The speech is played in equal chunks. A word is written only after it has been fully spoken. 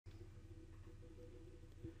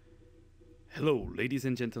Hello, ladies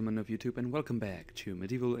and gentlemen of YouTube, and welcome back to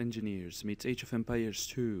Medieval Engineers meets Age of Empires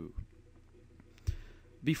 2.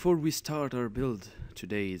 Before we start our build,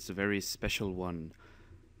 today is a very special one.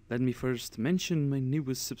 Let me first mention my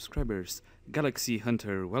newest subscribers. Galaxy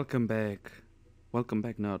Hunter, welcome back. Welcome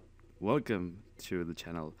back, not welcome to the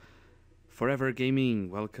channel. Forever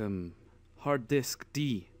Gaming, welcome. Hard Disk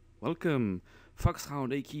D, welcome.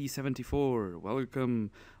 Foxhound AK74,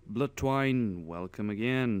 welcome. Bloodtwine, welcome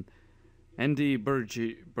again. Andy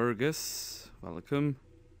Burgess, welcome.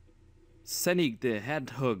 Senig the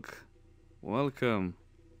Headhug, welcome.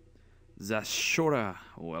 Zashora,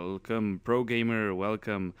 welcome. Pro Gamer,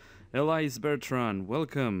 welcome. Elias Bertrand,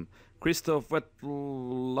 welcome. Christoph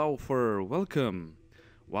Wettlaufer, welcome.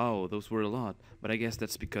 Wow, those were a lot, but I guess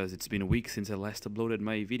that's because it's been a week since I last uploaded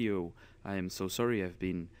my video. I am so sorry, I've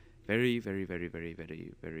been very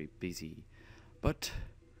busy. But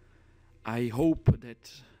I hope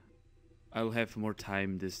that I'll have more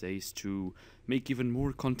time these days to make even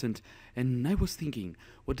more content. And I was thinking,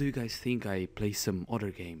 what do you guys think I play some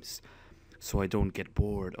other games so I don't get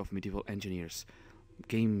bored of Medieval Engineers?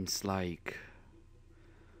 Games like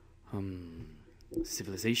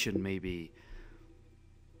Civilization, maybe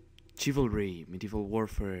Chivalry, Medieval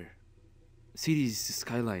Warfare, Cities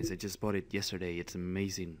Skylines. I just bought it yesterday, it's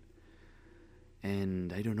amazing.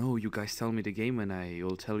 And I don't know, you guys tell me the game and I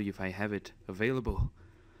will tell you if I have it available.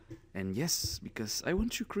 And yes, because I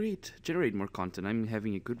want to generate more content. I'm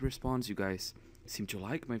having a good response. You guys seem to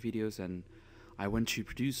like my videos, and I want to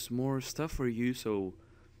produce more stuff for you so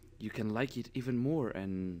you can like it even more,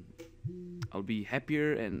 and I'll be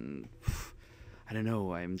happier. And I don't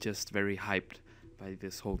know, I'm just very hyped by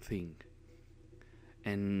this whole thing.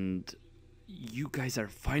 And you guys are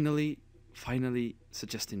finally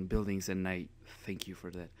suggesting buildings, and I thank you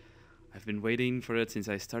for that. I've been waiting for it since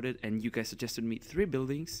I started, and you guys suggested me 3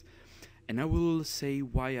 buildings, and I will say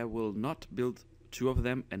why I will not build 2 of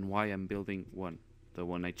them and why I'm building one, the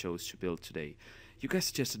one I chose to build today. You guys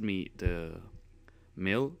suggested me the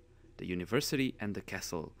mill, the university, and the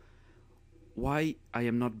castle. Why I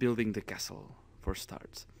am not building the castle for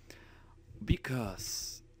starts?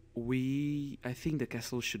 Because I think the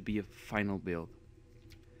castle should be a final build.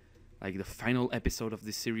 Like the final episode of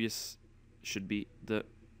this series should be the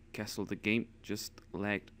castle. The game just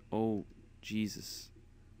lagged. Oh Jesus.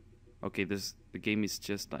 Okay, the game is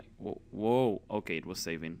just like whoa. Okay, it was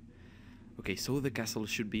saving. Okay, so the castle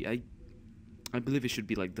should be, I believe it should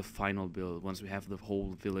be like the final build. Once we have the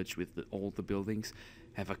whole village with all the buildings,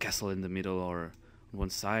 have a castle in the middle or on one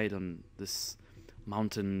side on this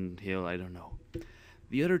mountain hill, I don't know.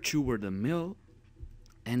 The other 2 were the mill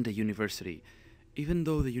and the university. Even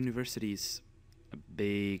though the university is a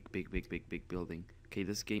big building. Okay,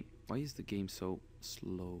 this game, why is the game so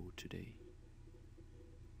slow today?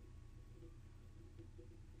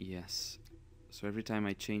 Yes, so every time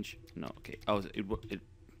I change, no, okay, oh,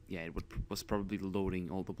 was probably loading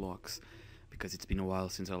all the blocks because it's been a while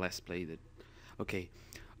since I last played it. Okay,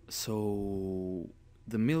 so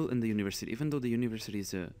the mill and the university, even though the university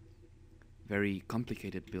is a very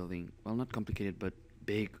complicated building, well, not complicated but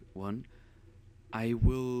big one,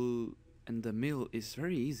 and the mill is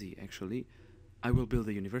very easy actually, I will build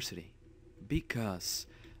a university, because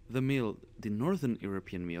the mill, the Northern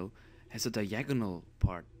European mill, has a diagonal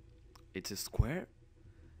part. It's a square,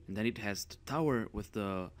 and then it has the tower with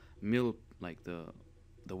the mill, like the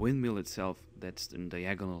windmill itself, that's in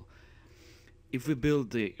diagonal. If we build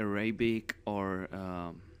the Arabic or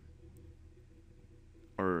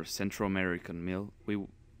Central American mill,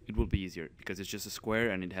 it will be easier because it's just a square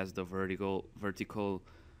and it has the vertical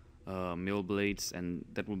mill blades, and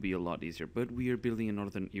that will be a lot easier. But we are building a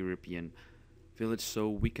Northern European village, so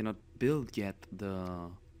we cannot build yet the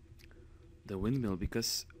windmill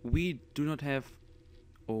because we do not have.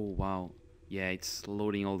 Oh wow, yeah, it's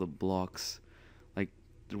loading all the blocks. Like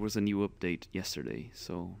there was a new update yesterday,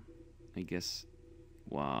 so I guess,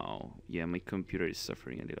 wow, yeah, my computer is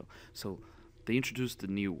suffering a little. So they introduced the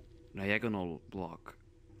new diagonal block.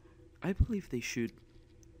 I believe they should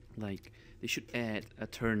add a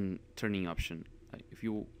turning option. Like if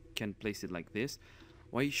you can place it like this,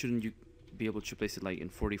 why shouldn't you be able to place it like in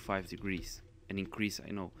 45 degrees and increase?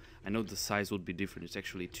 I know the size would be different. It's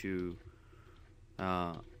actually 2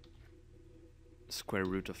 square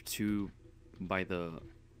root of 2 by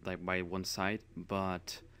one side,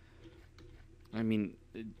 but I mean,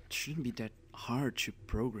 it shouldn't be that hard to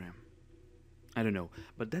program. I don't know,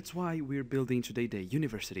 but that's why we're building today the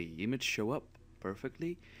university. Image show up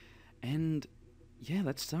perfectly, and yeah,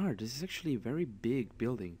 let's start. This is actually a very big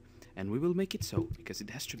building, and we will make it so because it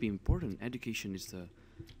has to be important. Education is the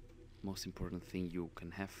most important thing you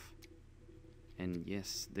can have And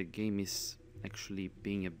yes, the game is actually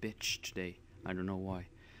being a bitch today. I don't know why.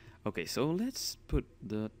 Okay, so let's put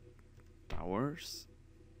the towers.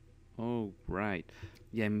 Oh, right.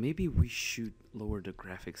 Yeah, maybe we should lower the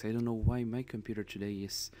graphics. I don't know why my computer today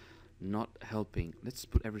is not helping. Let's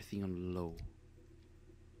put everything on low.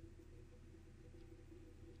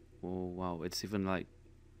 Oh, wow. It's even like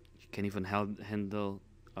you can even handle.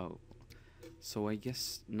 Oh, so I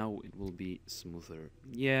guess now it will be smoother.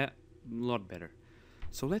 Yeah, a lot better.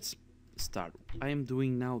 So let's start. I am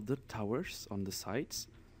doing now the towers on the sides,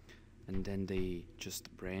 and then they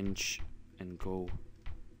just branch and go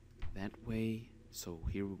that way. So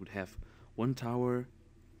here we would have one tower,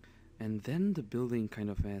 and then the building kind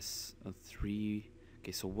of has a three.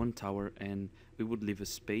 Okay, so one tower, and we would leave a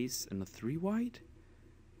space and a 3 wide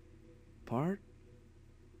part.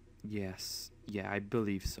 Yes, yeah, I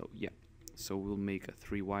believe so. Yeah, so we'll make a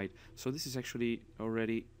 3 wide. So this is actually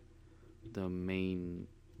already the main.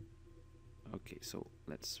 Okay, so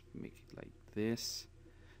let's make it like this.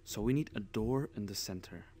 So we need a door in the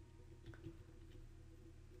center.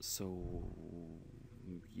 So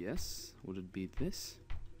yes, would it be this?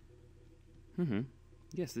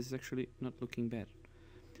 Yes, this is actually not looking bad.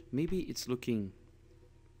 Maybe it's looking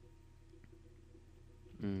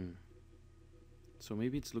so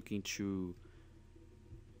maybe it's looking too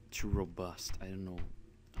robust. I don't know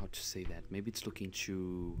how to say that. Maybe it's looking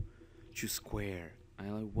too square. I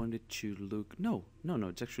want it to look no,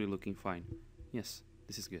 it's actually looking fine. Yes,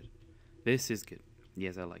 this is good. This is good.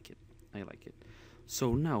 Yes, I like it. I like it.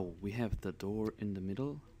 So now we have the door in the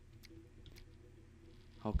middle.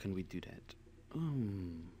 How can we do that?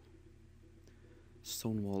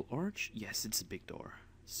 Stone wall arch. Yes, it's a big door.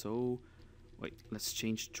 So wait, let's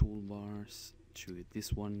change toolbars to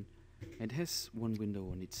this one. It has one window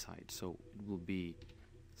on each side, so it will be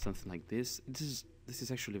something like this. This is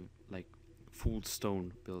actually like full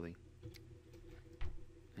stone building.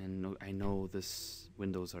 And I know this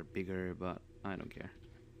windows are bigger, but I don't care.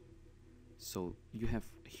 So you have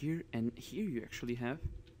here, and here you actually have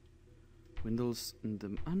windows in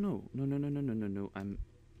the no, I'm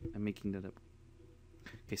making that up.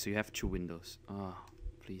 Okay, so you have 2 windows.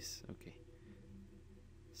 Please. Okay,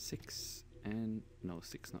 6 and no,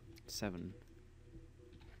 6, not 7.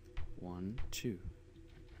 1 2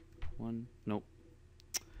 1. Nope.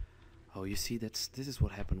 Oh, you see, this is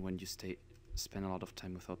what happened when you spend a lot of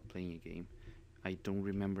time without playing a game. I don't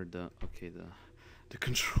remember the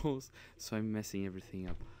controls, so I'm messing everything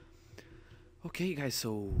up. Okay, guys,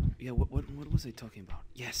 so yeah, what was I talking about?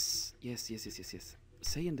 Yes.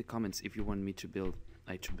 Say in the comments if you want me to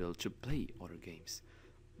play other games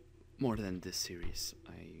more than this series.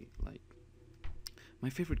 I like my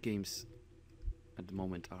favorite games at the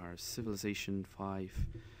moment are Civilization 5.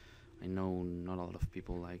 I know not a lot of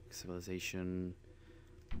people like Civilization,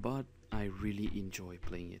 but I really enjoy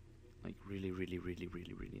playing it. Like really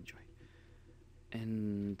enjoy.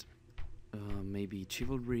 And maybe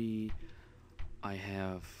Chivalry. I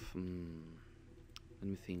have let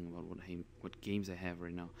me think about what games I have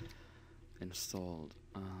right now installed.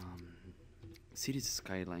 Cities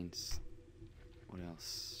Skylines. What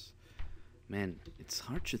else? Man, it's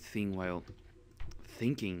hard to think while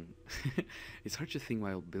thinking. It's hard to think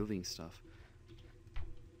while building stuff.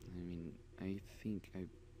 I mean, I think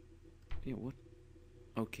yeah, what?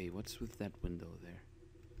 Okay, what's with that window there?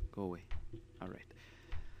 Go away. All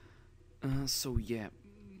right. So yeah,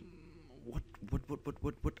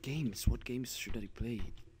 what games? What games should I play?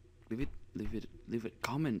 Leave it.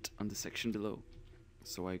 Comment on the section below,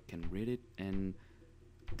 so I can read it, and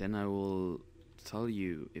then I will tell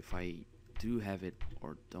you if I do have it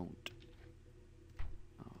or don't.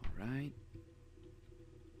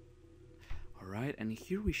 All right, and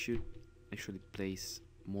here we should actually place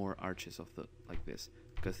more arches of like this,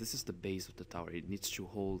 because this is the base of the tower. It needs to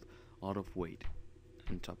hold a lot of weight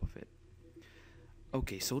on top of it.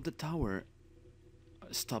 Okay, so the tower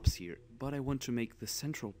stops here, but I want to make the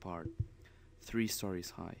central part 3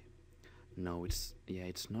 stories high. No, it's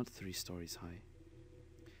not 3 stories high.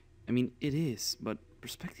 I mean, it is, but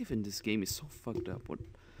perspective in this game is so fucked up. What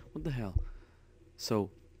the hell?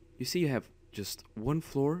 So, you see you have just 1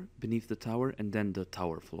 floor beneath the tower and then the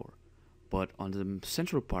tower floor. But on the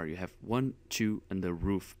central part you have 1, 2 and the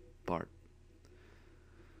roof part.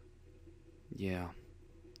 Yeah.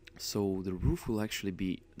 So the roof will actually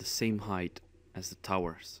be the same height as the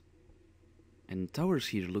towers. And towers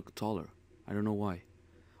here look taller. I don't know why.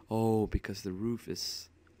 Oh, because the roof is...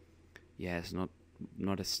 yeah, it's not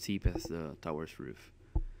as steep as the tower's roof.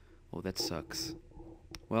 Oh, that sucks.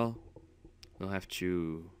 Well, we'll have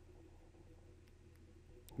to...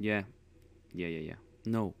 yeah.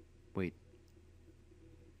 No, wait.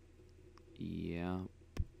 Yeah.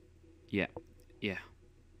 Yeah. Yeah.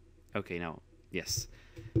 Okay, now. Yes.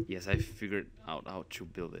 Yes, I figured out how to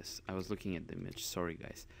build this. I was looking at the image. Sorry,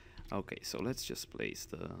 guys. Okay, so let's just place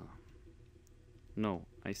the... No,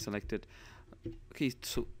 I selected... Okay,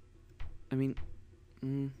 so... I mean...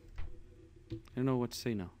 I don't know what to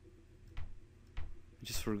say now. I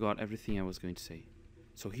just forgot everything I was going to say.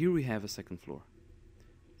 So here we have a second floor.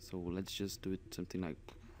 So let's just do it something like...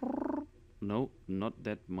 No, not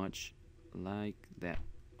that much. Like that.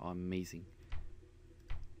 Amazing.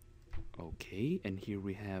 Okay, and here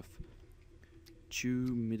we have 2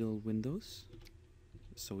 middle windows.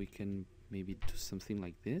 So we can maybe do something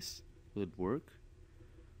like this. Will it work?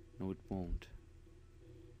 No, it won't.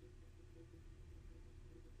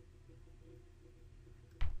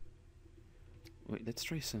 Wait, let's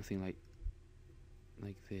try something like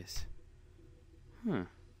this. Huh.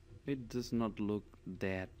 It does not look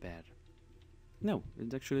that bad. No,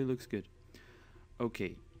 it actually looks good.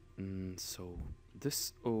 Okay, so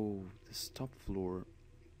this top floor.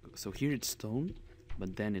 So here it's stone,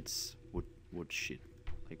 but then it's wood shit,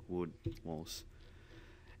 like wood walls.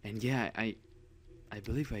 And yeah, I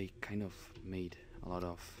believe I kind of made a lot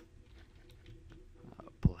of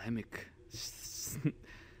polemic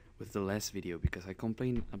with the last video, because I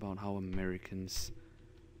complained about how Americans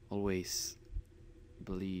always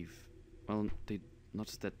believe, well,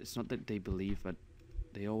 it's not that they believe, but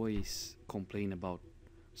they always complain about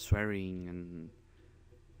swearing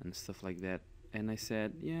and stuff like that. And I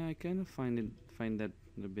said, yeah, I kind of find that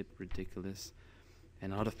a bit ridiculous.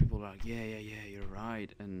 And a lot of people are like, yeah, you're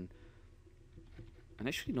right. And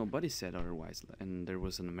actually nobody said otherwise. And there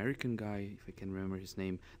was an American guy, if I can remember his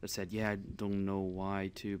name, that said, yeah, I don't know why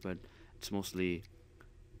too, but it's mostly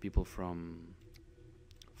people from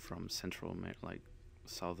Central America, like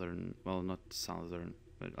southern, well, not southern,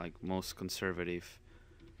 but like most conservative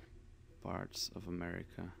parts of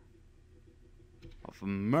America.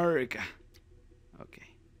 Okay.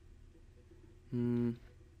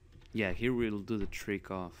 Yeah, here we'll do the trick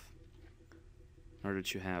of, in order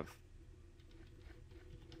to have...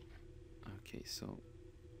 Okay, so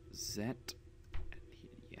Z, and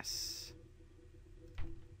yes.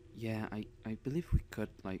 Yeah, I believe we cut,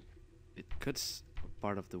 like, it cuts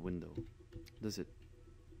part of the window. Does it?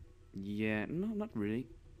 Yeah, no, not really.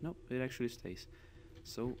 Nope, it actually stays.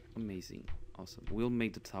 So amazing. Awesome. We'll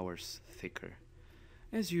make the towers thicker,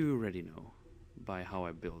 as you already know by how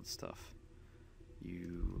I build stuff.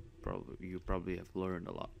 You probably have learned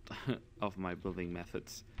a lot of my building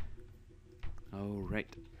methods. All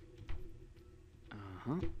right.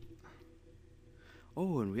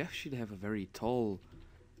 Oh, and we actually have a very tall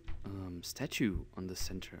statue on the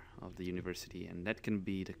center of the university, and that can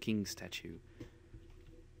be the king statue.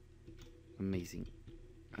 Amazing.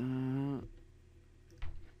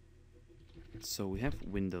 So we have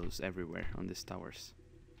windows everywhere on these towers.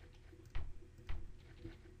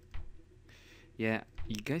 Yeah,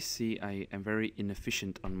 you guys see I am very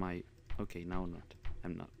inefficient on my... Okay, now not.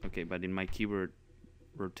 I'm not. Okay, but in my keyboard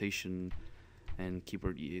rotation and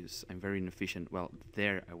keyboard use, I'm very inefficient. Well,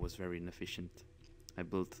 there I was very inefficient. I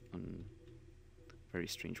built on very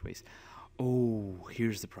strange ways. Oh,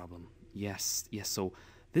 here's the problem. Yes, so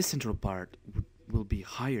this central part will be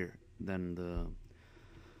higher than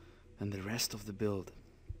the rest of the build.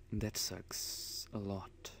 And that sucks a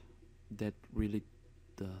lot. That really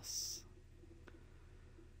does.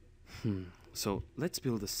 So let's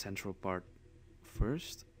build the central part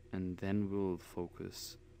first, and then we'll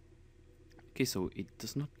focus. Okay, so it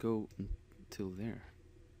does not go until there.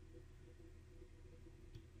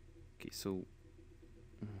 Okay, so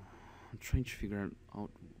I'm trying to figure out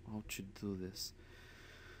how to do this.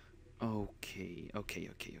 Okay.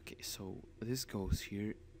 So this goes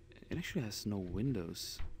here. It actually has no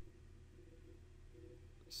windows.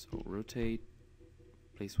 So rotate,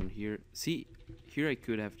 place one here. See, here I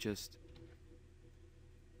could have just...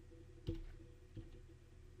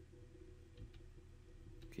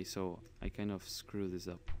 Okay, so I kind of screw this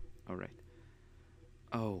up. Alright.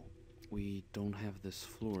 Oh, we don't have these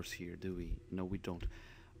floors here, do we? No, we don't.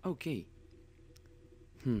 Okay.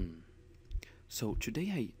 So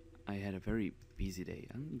today I had a very busy day.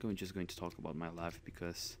 I'm just going to talk about my life,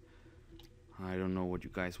 because I don't know what you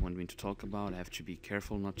guys want me to talk about. I have to be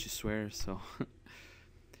careful not to swear, so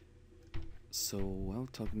so I'll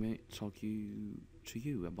talk to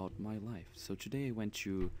you about my life. So today I went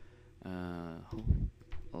to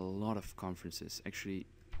a lot of conferences. Actually,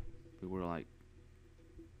 we were like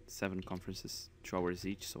 7 conferences, 2 hours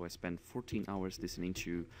each. So I spent 14 hours listening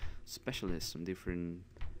to specialists on different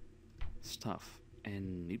stuff,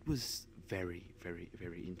 and it was very, very,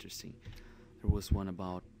 very interesting. There was one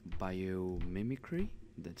about biomimicry.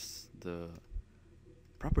 That's the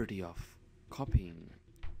property of copying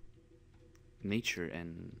nature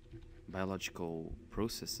and biological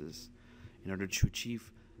processes in order to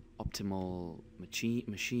achieve optimal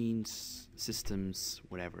machines, systems,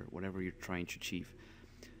 whatever you're trying to achieve.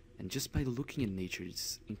 And just by looking at nature,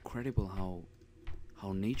 it's incredible how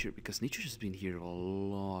nature, because nature has been here a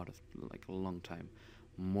long time,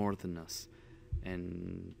 more than us,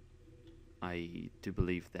 and I do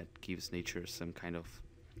believe that gives nature some kind of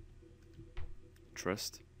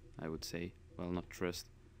trust, I would say. Well, not trust.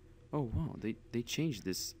 Oh wow, they changed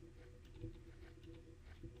this.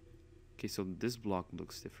 Okay, so this block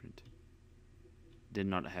looks different. Did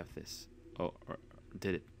not have this. Oh, or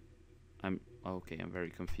did it? Okay, I'm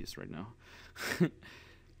very confused right now.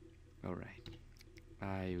 All right.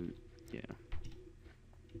 Yeah.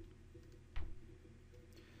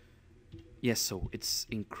 Yes, so it's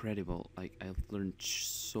incredible. Like, I've learned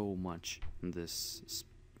so much in this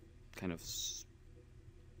kind of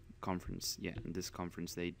conference. Yeah, in this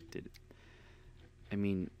conference they did it. I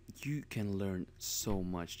mean, you can learn so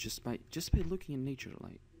much just by looking at nature,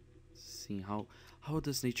 like seeing how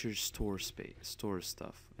does nature store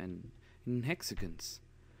stuff, and in hexagons.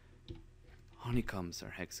 Honeycombs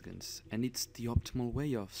are hexagons, and it's the optimal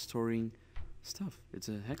way of storing stuff. It's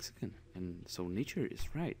a hexagon, and so nature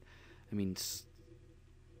is right. I mean,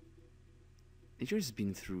 nature has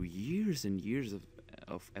been through years and years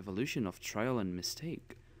of evolution, of trial and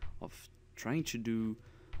mistake, of trying to do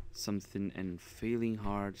something and failing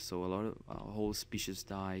hard, so a whole species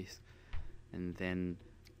dies, and then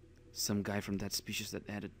some guy from that species that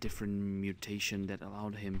had a different mutation that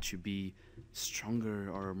allowed him to be stronger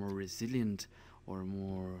or more resilient or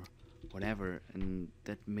more whatever, and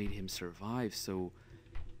that made him survive. So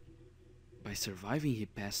by surviving, he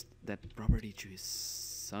passed that property to his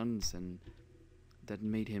sons, and that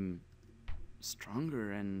made him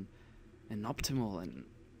stronger and optimal. And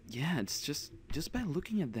yeah, it's just by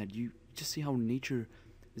looking at that, you just see how nature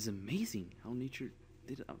is amazing, how nature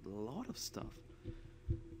did a lot of stuff.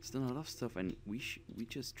 It's done a lot of stuff, and we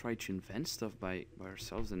just try to invent stuff by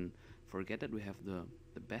ourselves and forget that we have the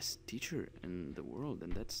best teacher in the world,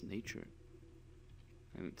 and that's nature.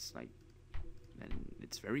 And it's like, and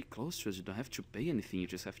it's very close to us. You don't have to pay anything, you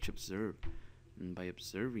just have to observe, and by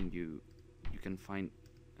observing you can find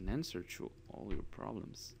an answer to all your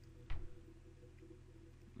problems.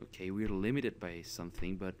 Okay, we're limited by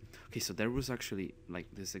something, but okay, so there was actually like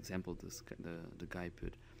this example the guy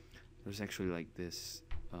put. There's actually like this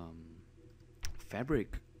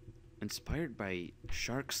fabric inspired by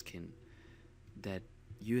shark skin that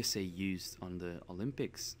USA used on the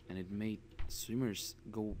Olympics, and it made swimmers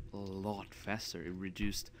go a lot faster.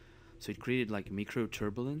 It created like micro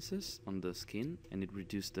turbulences on the skin, and it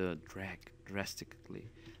reduced the drag drastically.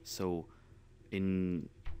 So in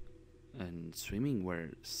swimming, where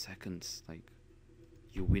seconds, like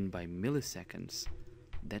you win by milliseconds,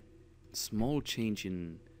 that small change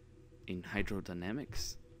in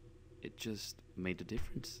hydrodynamics, it just made a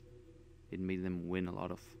difference. It made them win a lot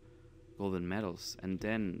of golden medals, and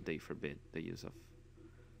then they forbid the use of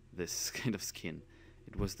this kind of skin.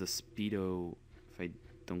 It was the Speedo, if I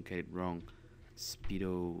don't get it wrong,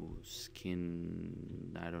 Speedo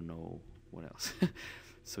skin, I don't know what else.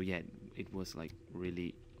 So yeah, it was like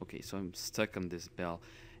really, okay, so I'm stuck on this bell,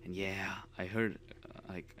 and yeah, I heard,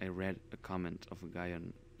 I read a comment of a guy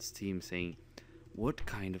on Steam saying, what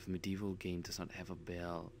kind of medieval game does not have a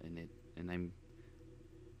bell in it? And I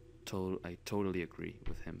totally agree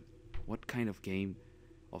with him. What kind of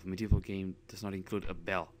medieval game does not include a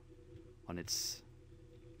bell on its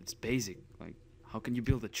basic? Like, how can you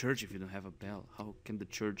build a church if you don't have a bell? How can the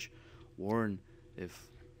church warn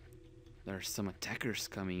if there are some attackers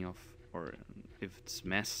coming off, or if it's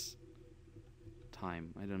mass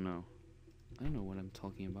time? I don't know what I'm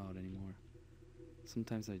talking about anymore.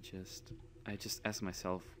 Sometimes I just ask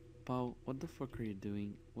myself, Paul, what the fuck are you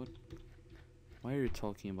doing? Why are you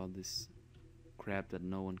talking about this crap that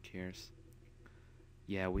no one cares?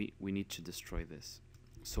 Yeah, we need to destroy this.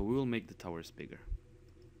 So we will make the towers bigger.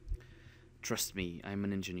 Trust me, I'm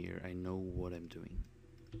an engineer. I know what I'm doing.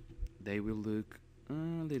 They will look a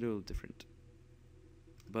little different,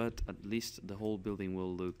 but at least the whole building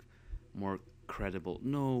will look more credible.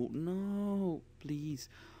 No, please.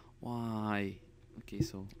 Why? Okay,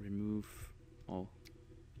 so remove.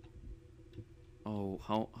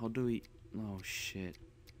 How do we? Oh shit.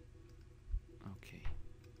 Okay.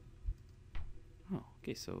 Oh,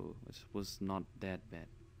 okay, so it was not that bad.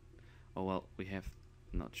 Oh well, we have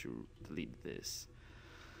not to delete this.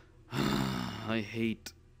 I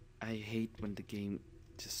hate when the game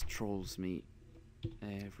just trolls me.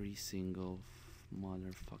 every single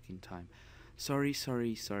motherfucking time. Sorry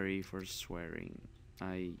for swearing.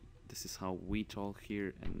 This is how we talk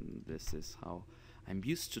here, and this is how I'm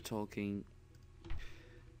used to talking.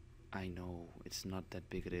 I know it's not that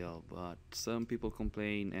big a deal, but some people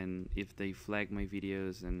complain, and if they flag my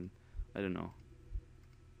videos, and I don't know.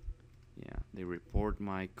 Yeah, they report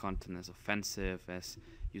my content as offensive, as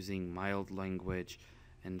using mild language,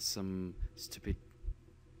 and some stupid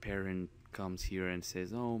parent comes here and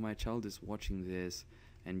says, "Oh, my child is watching this,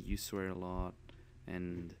 and you swear a lot,"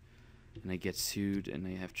 and I get sued, and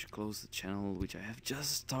I have to close the channel, which I have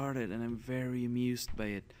just started, and I'm very amused by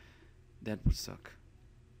it. That would suck.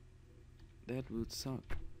 That would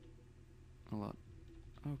suck a lot.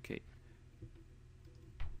 Okay.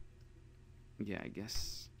 Yeah, I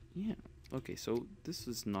guess. Yeah. Okay, so this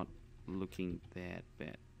is not looking that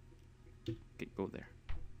bad. Okay, go there.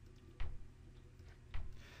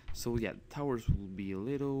 So yeah, towers will be a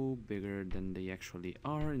little bigger than they actually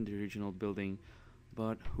are in the original building,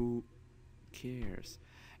 but who cares?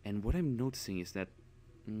 And what I'm noticing is that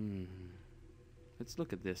let's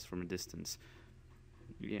look at this from a distance.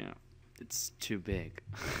 Yeah, it's too big.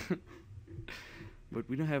 But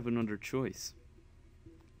we don't have another choice.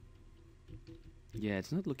 Yeah,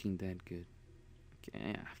 it's not looking that good. Okay,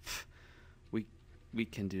 yeah, we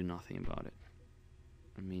can do nothing about it.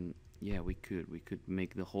 I mean, yeah, we could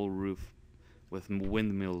make the whole roof with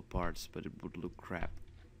windmill parts, but it would look crap.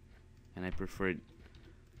 And I prefer it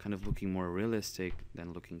kind of looking more realistic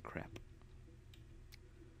than looking crap.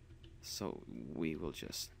 So we will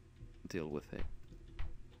just deal with it.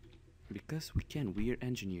 Because we can, we are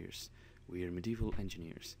engineers. We are medieval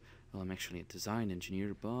engineers. Well, I'm actually a design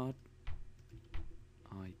engineer, but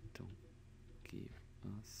I don't give a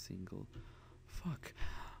single fuck.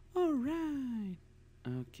 Alright.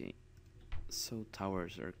 Okay. So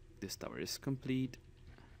this tower is complete.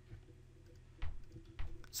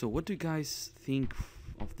 So what do you guys think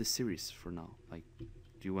of this series for now? Like, do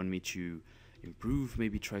you want me to improve,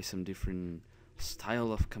 maybe try some different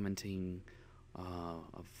style of commenting,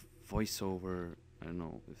 of voiceover? I don't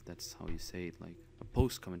know if that's how you say it, like a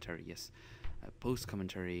post commentary. Yes, a post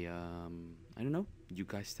commentary. I don't know. You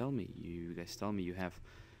guys tell me. You have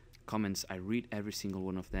comments. I read every single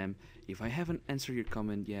one of them. If I haven't answered your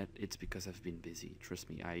comment yet, it's because I've been busy. Trust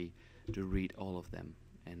me, I do read all of them,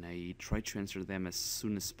 and I try to answer them as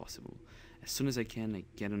soon as possible. As soon as I can, I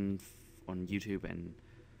get on YouTube and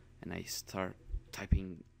I start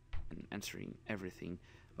typing and answering everything.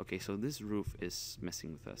 Okay, so this roof is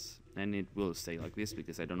messing with us, and it will stay like this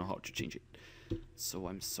because I don't know how to change it. So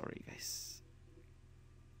I'm sorry, guys.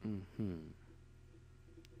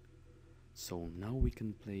 So now we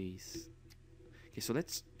can place. Okay, so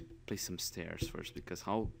let's place some stairs first, because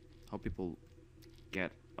how people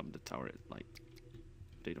get up the tower, like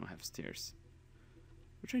they don't have stairs.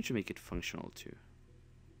 We're trying to make it functional too,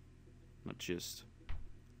 not just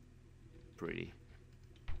pretty.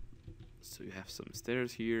 So you have some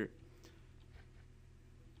stairs here,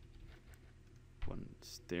 one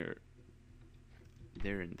stair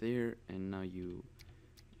there and there, and now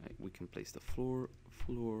we can place the floor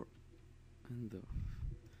and the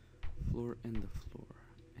floor,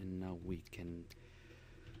 and now we can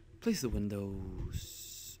place the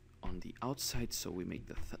windows on the outside, so we make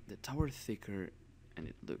the tower thicker, and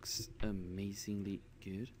it looks amazingly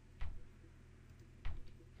good.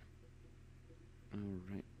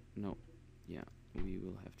 Alright, no, yeah, we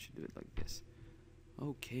will have to do it like this.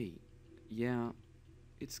 Okay, yeah,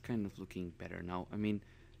 it's kind of looking better now. I mean,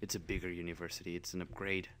 it's a bigger university, it's an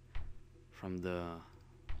upgrade from the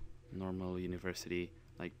normal university,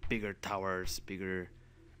 like bigger towers, bigger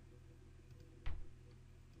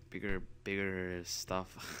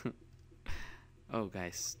stuff. Oh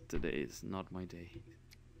guys, today is not my day.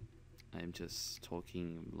 I'm just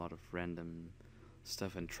talking a lot of random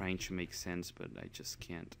stuff and trying to make sense, but I just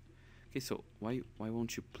can't. Okay, so why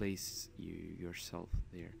won't you place yourself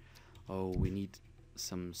there? Oh, we need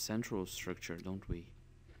some central structure, don't we?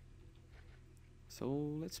 So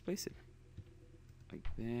let's place it like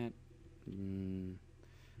that.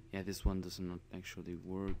 Yeah, this one does not actually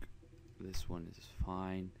work. This one is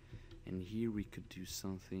fine, and here we could do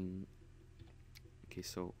something. Okay,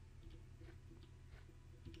 so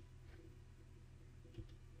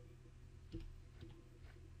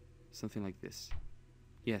something like this.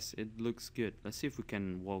 Yes, it looks good. Let's see if we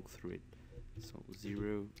can walk through it. So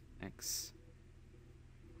 0x.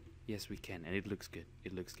 Yes, we can, and it looks good.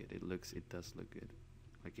 It does look good.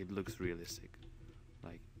 Like, it looks realistic.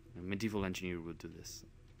 Like a medieval engineer would do this.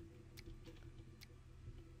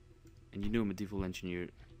 And you know, medieval engineer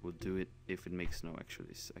would do it if it makes no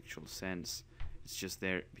actual sense. It's just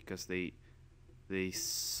there because they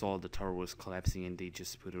saw the tower was collapsing and they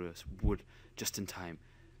just put it as wood just in time,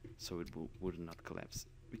 so it would not collapse.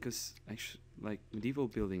 Because actually, like, medieval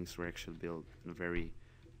buildings were actually built in a very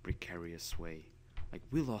precarious way. Like,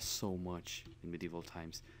 we lost so much in medieval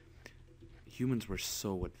times. Humans were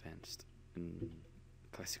so advanced in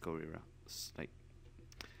classical era. Like,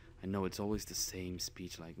 I know it's always the same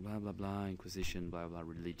speech, like blah blah blah, Inquisition, blah blah,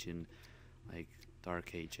 religion, like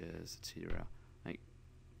Dark Ages, etc. Like,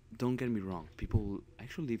 don't get me wrong, people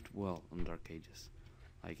actually lived well in Dark Ages.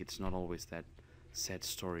 Like, it's not always that sad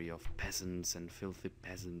story of peasants and filthy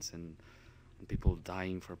peasants and people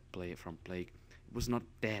dying from plague. It was not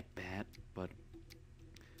that bad, but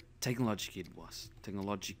technologically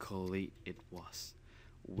it was.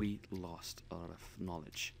 We lost a lot of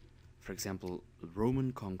knowledge. For example,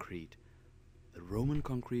 Roman concrete. The Roman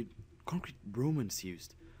concrete Romans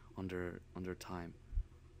used on their time.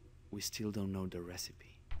 We still don't know the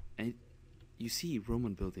recipe. And you see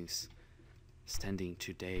Roman buildings standing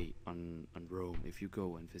today on Rome. If you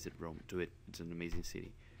go and visit Rome, do it. It's an amazing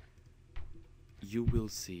city. You will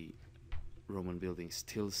see Roman buildings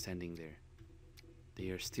still standing there. They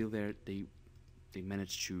are still there. They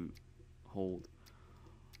managed to hold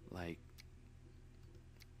like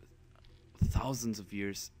thousands of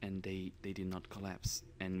years, and they did not collapse.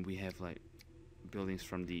 And we have like buildings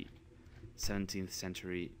from the 17th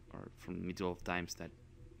century or from medieval times that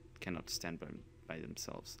cannot stand by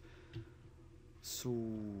themselves. So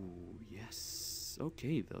yes,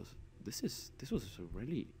 okay, this was a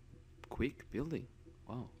really quick building.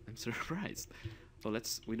 Wow, I'm surprised. Well,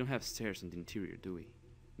 we don't have stairs in the interior, do we?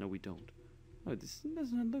 No, we don't. Oh, this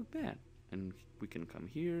does not look bad. And we can come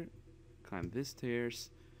here, climb these stairs,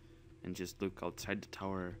 and just look outside the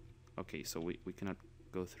tower. Okay, so we cannot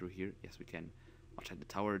go through here. Yes, we can. Outside the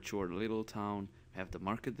tower to our little town. We have the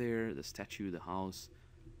market there, the statue, the house,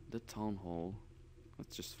 the town hall.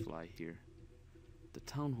 Let's just fly here. The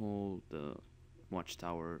town hall, the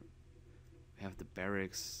watchtower. We have the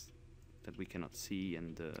barracks that we cannot see,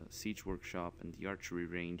 and the siege workshop, and the archery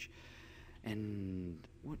range. And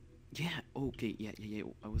what? Yeah, okay, yeah.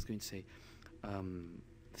 I was going to say,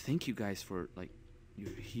 thank you guys for like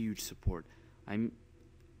your huge support. I've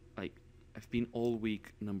been all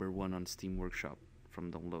week #1 on Steam Workshop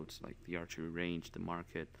from downloads, like the archery range, the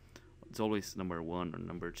market. It's always #1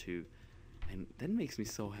 or #2, and that makes me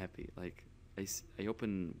so happy. Like, I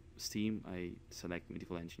open Steam, I select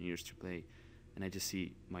Medieval Engineers to play, and I just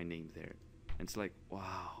see my name there. And it's like,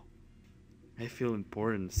 wow, I feel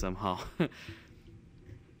important somehow.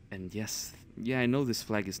 And yes, yeah, I know this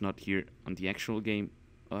flag is not here on the actual game,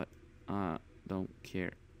 but don't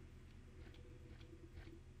care.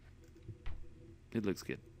 It looks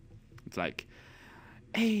good. It's like,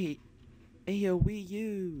 hey, Wii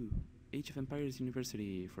U, Age of Empires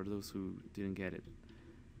University, for those who didn't get it.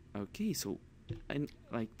 Okay, so, and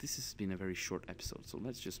like, this has been a very short episode, so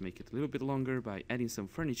let's just make it a little bit longer by adding some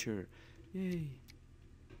furniture.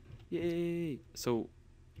 Yay! So,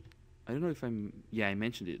 I don't know if I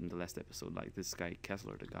mentioned it in the last episode, like this guy,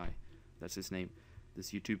 Kessler, the guy, that's his name,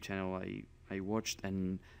 this YouTube channel I watched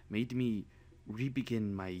and made me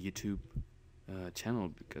re-begin my YouTube channel,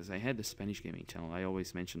 because I had a Spanish gaming channel, I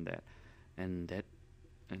always mentioned that, and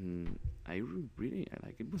I really,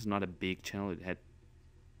 like, it was not a big channel, it had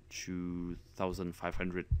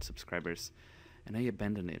 2,500 subscribers, and I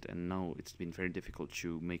abandoned it, and now it's been very difficult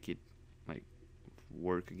to make it like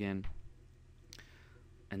work again.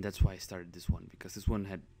 And that's why I started this one, because this one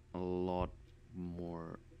had a lot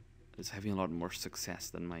more, it's having a lot more success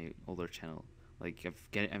than my older channel. Like,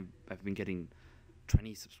 I've been getting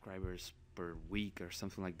 20 subscribers per week or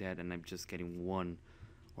something like that, and I'm just getting 1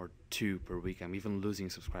 or 2 per week. I'm even losing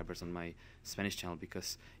subscribers on my Spanish channel,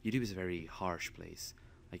 because YouTube is a very harsh place.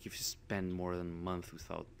 Like, if you spend more than a month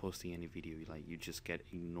without posting any video, like, you just get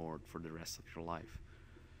ignored for the rest of your life,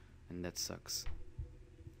 and that sucks.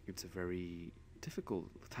 It's a very difficult,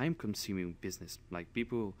 time-consuming business. Like,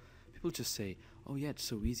 people just say, oh yeah, it's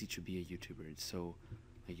so easy to be a YouTuber, it's so,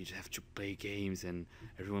 like, you just have to play games and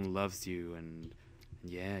everyone loves you, and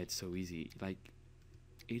yeah, it's so easy. Like,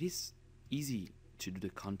 it is easy to do the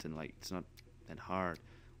content, like, it's not that hard.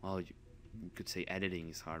 Well, you could say editing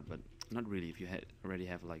is hard, but not really. If you already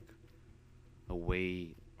have like a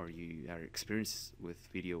way, or you are experienced with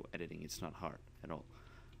video editing, it's not hard at all.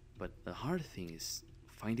 But the hard thing is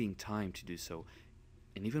finding time to do so,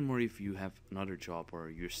 and even more if you have another job or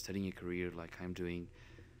you're studying a career like I'm doing,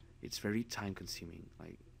 it's very time consuming.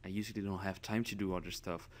 Like, I usually don't have time to do other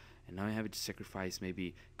stuff, and now I have to sacrifice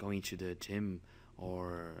maybe going to the gym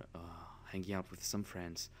or hanging out with some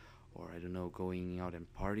friends, or I don't know, going out and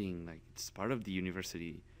partying. Like, it's part of the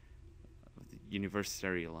university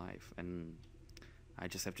life, and I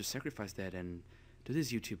just have to sacrifice that and do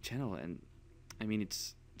this YouTube channel. And I mean,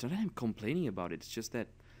 it's not that I'm complaining about it. It's just that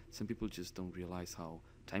some people just don't realize how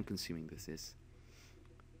time consuming this is.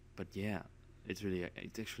 But yeah, it's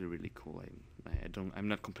actually really cool. I'm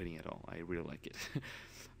not complaining at all. I really like it.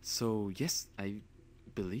 So yes, I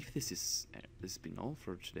believe this has been all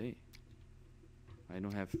for today. I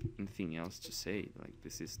don't have anything else to say. Like,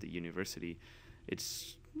 this is the university.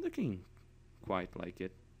 It's looking quite like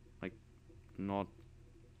it. Like, not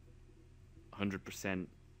 100%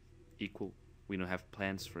 equal. We don't have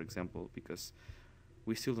plants, for example, because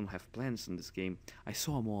we still don't have plants in this game. I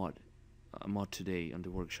saw a mod today on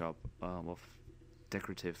the workshop of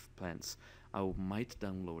decorative plants. I might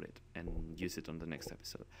download it and use it on the next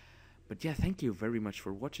episode. But yeah, thank you very much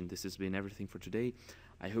for watching. This has been everything for today.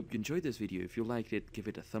 I hope you enjoyed this video. If you liked it, give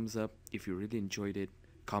it a thumbs up. If you really enjoyed it,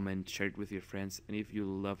 comment, share it with your friends. And if you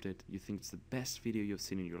loved it, you think it's the best video you've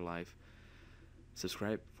seen in your life,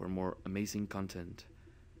 subscribe for more amazing content.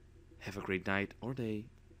 Have a great night or day.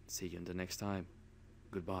 See you in the next time.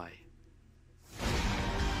 Goodbye.